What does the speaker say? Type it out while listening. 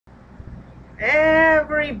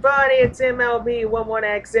Everybody, it's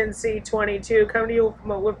MLB11XNC22 coming to you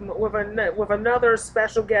with another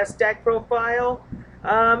special guest deck profile.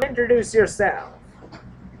 Introduce yourself.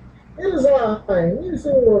 It is I,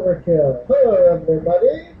 Musu Overkill. Hello,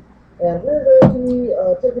 everybody, and we're going to be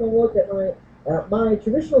taking a look at my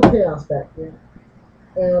traditional chaos deck here.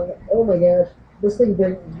 And oh my gosh, this thing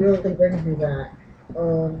really brings me back.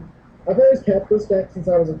 I've always kept this deck since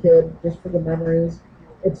I was a kid, just for the memories.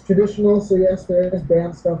 It's traditional, so yes, there is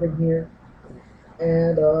band stuff in here,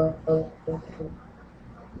 and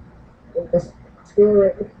let's go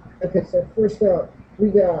right. Okay, so first up, we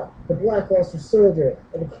got the Blackluster Soldier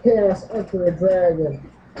and the Chaos Emperor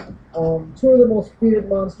Dragon. Two of the most feared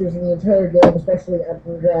monsters in the entire game, especially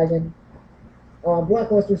Emperor Dragon.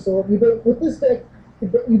 Blackluster Soldier. With this deck,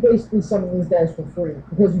 you basically summon these guys for free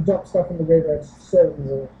because you dump stuff in the graveyard so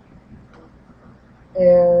easily.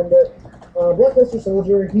 And Blackluster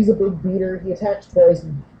Soldier, he's a big beater. He attacks twice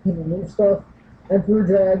and he can move stuff. Emperor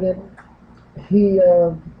Dragon,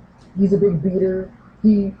 he's a big beater.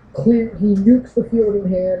 He nukes the field in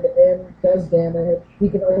hand and does damage. He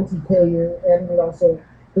can OTK you, and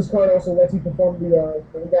this card also lets you perform the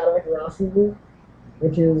Gadok Rasu loop,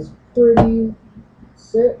 which is pretty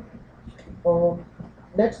sick.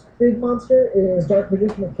 Next big monster is Dark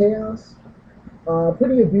Magician of Chaos.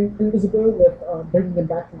 Pretty abusable with bringing him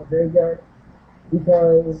back from the graveyard,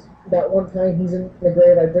 because that one time he's in the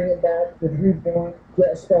grave, I bring it back with Reborn,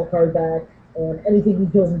 get a spell card back, and anything he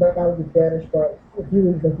kills in battle gets banished, but if he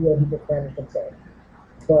leaves the field, he gets banished himself.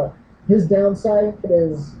 But his downside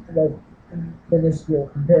is like minuscule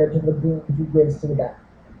compared to the boon he gives to the back.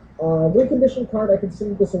 Win condition card, I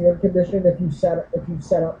consider this a win condition if you set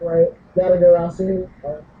up right. Yadagarasu,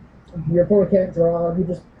 your opponent can't draw, you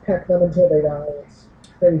just peck them until they die. It's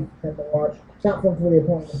pretty fun to watch. It's not fun for the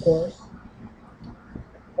opponent, of course.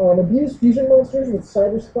 Abuse fusion monsters with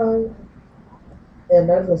Cyber Spy and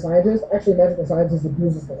Magical Scientist. Actually, Magical Scientist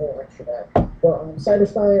abuses the whole extra deck. But Cyber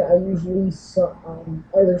Spy, I usually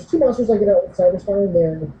there's two monsters I get out with Cyber Spy.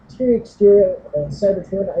 They're Exterior, and Cyber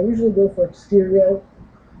Twin. I usually go for Exterior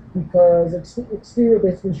because Exterior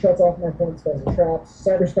basically shuts off my opponent's spells and traps.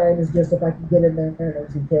 Cyber Spy is just if I can get in there and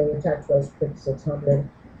OTK, attack twice, 5600.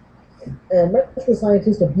 And Magical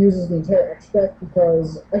Scientist abuses the entire extract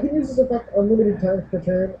because I can use this effect unlimited times per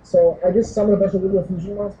turn, so I just summon a bunch of little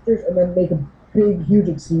fusion monsters and then make a big, huge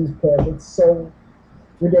Xyz push. It's so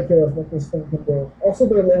ridiculous what this thing can do. Also,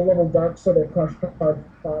 they're low-level dark, so they're crush card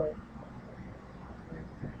fodder.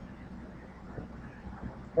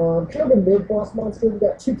 Kind of a mid-boss monster, we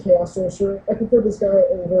got two Chaos Sorcerer. I prefer this guy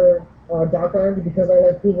over Dark Armed because I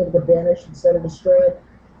like being able to banish instead of destroy.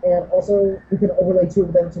 And also, we can overlay two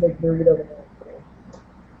of them to make Burrito the man.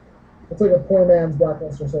 It's like a poor man's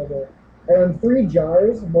Blackluster Soldier. I run three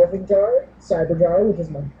jars, Morphing Jar, Cyber Jar, which is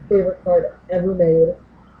my favorite card ever made,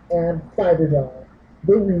 and Fiber Jar,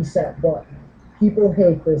 the reset button. People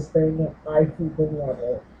hate this thing. I freaking love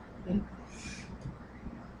it.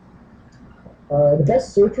 The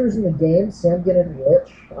best searchers in the game, Samgen and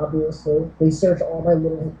Witch, obviously. They search all my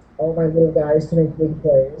little guys to make big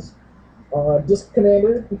plays. Disc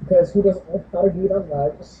Commander, because who doesn't know how to do it on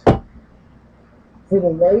legs? For the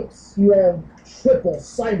lights, you have Triple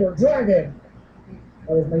Cyber Dragon.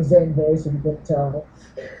 That was my Zane voice, if you couldn't tell.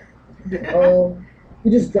 You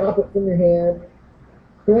just drop it from your hand.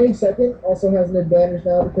 Going second also has an advantage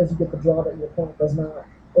now because you get the draw that your opponent does not.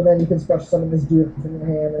 And then you can special summon this dude from your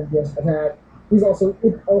hand and just attack.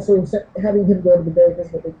 Having him go to the grave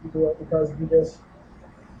isn't a big deal because you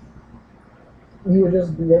would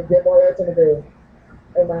just get more lights on the grave.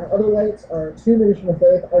 And my other lights are two Magician of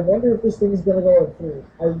Faith. I wonder if this thing is going to go at 3.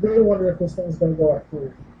 I really wonder if this thing is going to go at 3.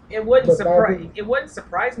 It wouldn't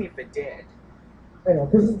surprise me if it did. I know,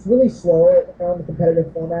 because it's really slow on the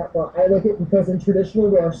competitive format, but I like it because in traditional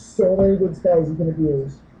there are so many good spells you can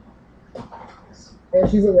abuse. And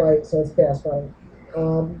she's a light, so it's Chaos Fight.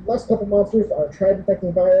 Last couple monsters are Try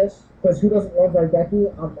Detecting Virus, because who doesn't love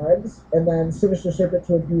Raigeki on legs, and then Sinister Serpent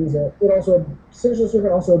to abuse it. Sinister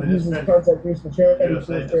Serpent also abuses cards like Grease the Chair and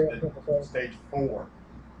Stage 4.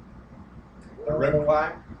 The Rip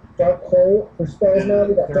Climb. Dark Hole for spells now.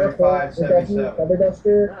 We got Dark Hole, Raigeki, Feather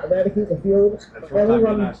Duster, Eradicate the Field.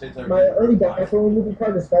 My early deck moving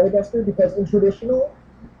card is Feather Duster because in traditional,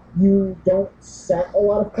 you don't set a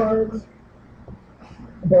lot of cards,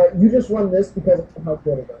 but you just run this because of how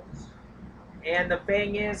good it is. And the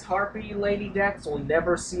thing is, Harpy Lady decks will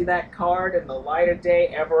never see that card in the light of day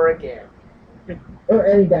ever again. Or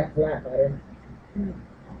any deck for that matter.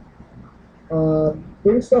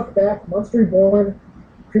 Bring stuff back, Monster Reborn.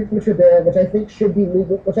 Premature Burial, which I think should be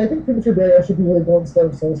legal, which I think Premature Burial should be legal instead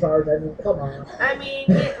of Soul Charge. I mean, come on.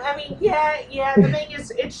 Yeah. The thing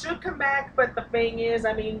is, it should come back, but the thing is,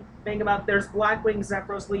 think about there's Blackwing,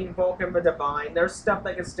 Zephyros, Lead, Vulcan, the Divine. There's stuff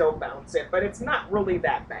that can still bounce it, but it's not really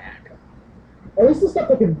that bad. At least the stuff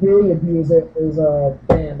that can really abuse it is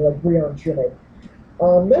banned, like Breon Chile.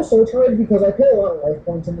 No Soul Charge because I pay a lot of life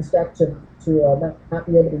points in this deck to not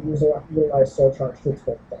be able to utilize Soul Charge to its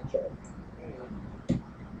full potential.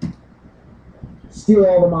 Steal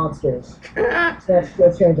all the monsters.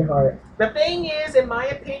 Let's change your heart. The thing is, in my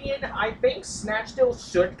opinion, I think Snatch Steal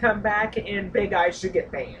should come back and Big Eye should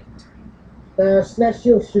get banned. Snatch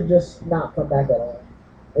Steal should just not come back at all.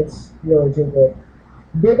 It's really too good.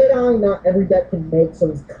 Big Eye, not every deck can make, so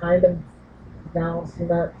it's kind of balanced in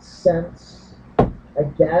that sense, I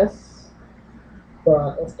guess.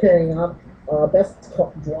 But let's carry on. Best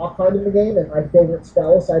draw card in the game, and my favorite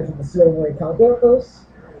spell, aside from the Seal of Calcos,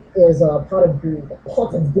 is Pot of Greed.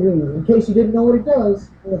 Pot of Greed. In case you didn't know what it does,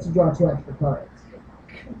 it lets you draw 2 extra cards.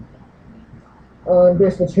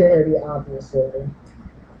 Graceful Charity, obviously.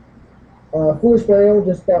 Foolish Burial,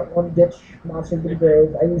 just that one ditch monster to the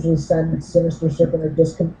grave. I usually send Sinister Serpent or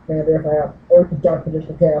Disc Commander if I have, or Dark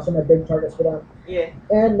Magician Chaos, are my big targets for them. Yeah.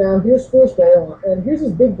 And now here's Foolish Burial, and here's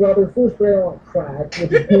his big brother, Foolish Burial on crack,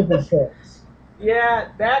 which is Painful Tricks. Yeah,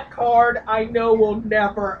 that card I know will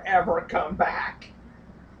never ever come back.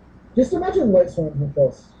 Just imagine Light Swarms with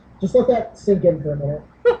this. Just let that sink in for a minute.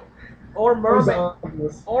 Or mermaid.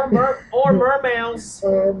 Or mermaids.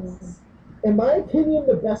 In my opinion,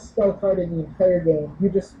 the best spell card in the entire game. You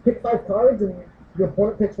just pick 5 cards, and your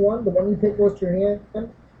opponent picks one. The one you pick goes to your hand,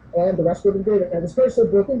 and the rest go to the graveyard. And this card's so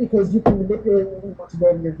broken because you can manipulate what you want to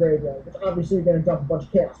go to your graveyard, which obviously you're going to dump a bunch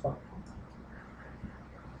of Chaos Fire.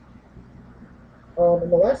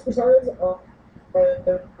 And the last besides,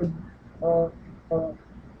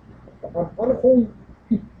 Unholy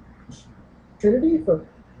Trinity for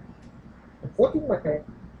flicking my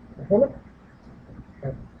opponent.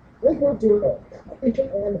 Let's go to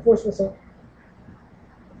and the Force Missile.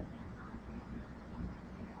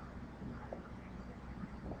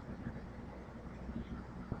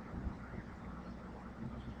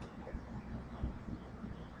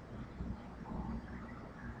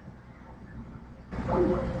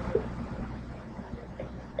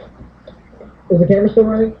 Is the camera still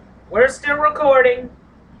running? We're still recording.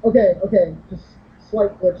 Okay. Just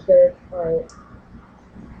slight glitch there. Alright.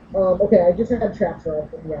 Okay, I just had traps right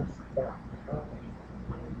from the that.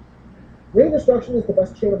 Ring of Destruction is the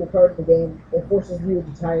best chainable card in the game. It forces you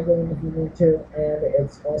to tie a game if you need to, and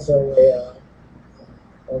it's also a,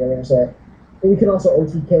 what am I going to say? You can also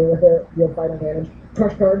OTK with it. You'll fight on damage.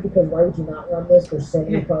 Crush card, because why would you not run this? There's so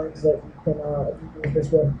many cards that you can use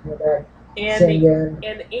this with in your deck.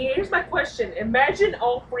 And here's my question. Imagine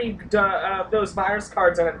all 3 those virus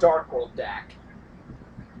cards in a Dark World deck.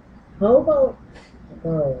 How about...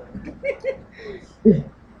 Oh.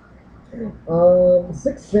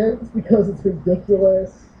 6 Sins, because it's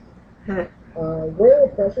ridiculous. Royal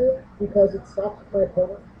Oppression, because it stops my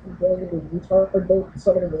opponent from going into retard mode and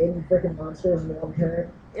summoning 80 freaking monsters in 1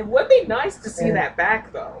 turn. It would be nice to see that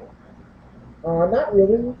back, though. Not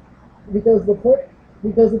really, because the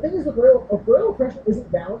thing is with Royal Oppression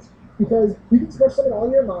isn't balanced, because you can special summon all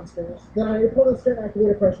your monsters, then on your opponent's turn activate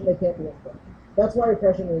Oppression, they can't do anything. That's why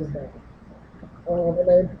Oppression is bad. And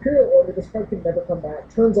then Imperial Order, this card can never come back,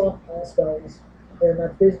 turns off all spells, and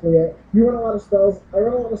that's basically it. You run a lot of spells. I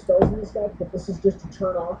run a lot of spells in this deck, but this is just to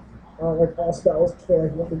turn off like all spells for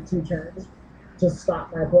like 1 to 2 turns to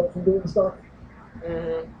stop my opponent from doing stuff.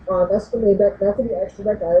 That's the main deck. Now for the extra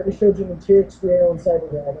deck, I already showed you Materia Experience and Cyber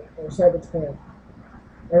Dragon, or Cyber Twin.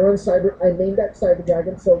 I main deck Cyber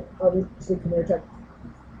Dragon, so obviously Chimera Tech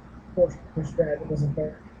Force Dragon isn't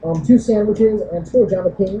there. 2 sandwiches and 2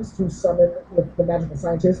 Ojama Kings to summon with the Magical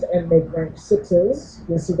Scientist and make rank 6s.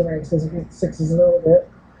 You'll see the rank 6s in a little bit.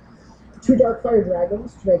 2 Dark Fire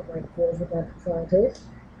Dragons to make rank 4s with Magical Scientist.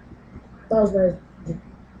 1,000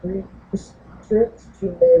 Restrict to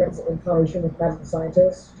make in combination with Magical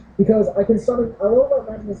Scientist. Because I can summon, I love about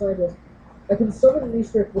Magical Scientist, I can summon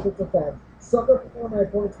Restrict with its effect, suck up one of my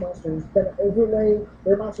opponent's monsters, then overlay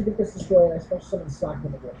their monster gets destroyed, and I special summon Slack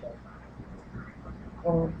in the with it.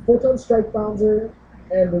 Photon Strike Bouncer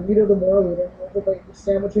and the Leader of the Moral Leader. Overlay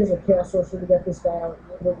sandwiches or Chaos Sorcerer to get this guy out.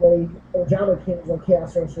 Overlay Ojama Kings or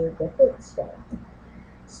Chaos Sorcerer to get this guy out.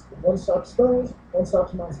 1 stop spells, 1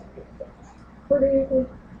 stops monsters. Pretty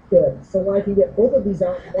good. So when I can get both of these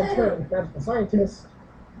out in 1 turn with Magical Scientist,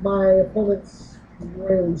 my opponent's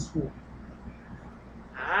really screwed.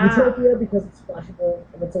 Utopia, because it's splashable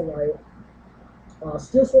and it's a white.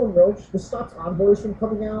 Steel Swarm Roach. This stops envoys from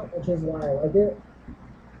coming out, which is why I like it.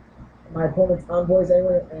 My opponent's envoys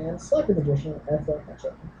anyway, and Slacker Magician as a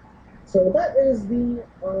matchup. So that is the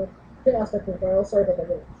Chaos Deck profile. Sorry about that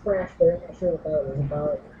little crash there. I'm not sure what that was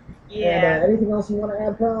about. Yeah. And anything else you want to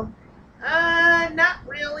add, pal? Not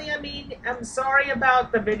really. I mean, I'm sorry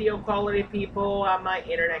about the video quality, people. My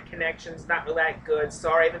internet connection's not really that good.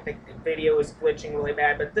 Sorry that the video is glitching really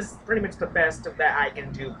bad, but this is pretty much the best of that I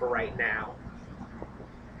can do for right now.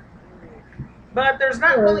 But there's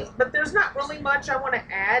not really much I want to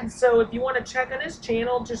add. So if you want to check on his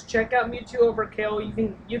channel, just check out Mewtwo Overkill.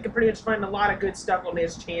 You can pretty much find a lot of good stuff on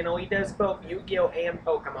his channel. He does both Yu-Gi-Oh and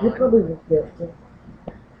Pokemon. You probably will get it.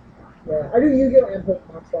 Yeah, I do Yu-Gi-Oh and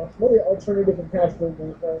Pokemon stuff. Really alternative and casual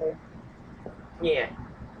gameplay. Yeah.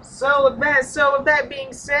 So with that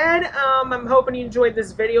being said, I'm hoping you enjoyed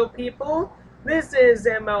this video, people. This is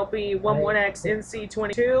MLB11X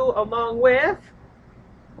NC22 along with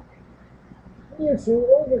Mewtwo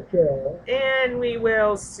Overkill. and we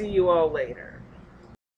will see you all later.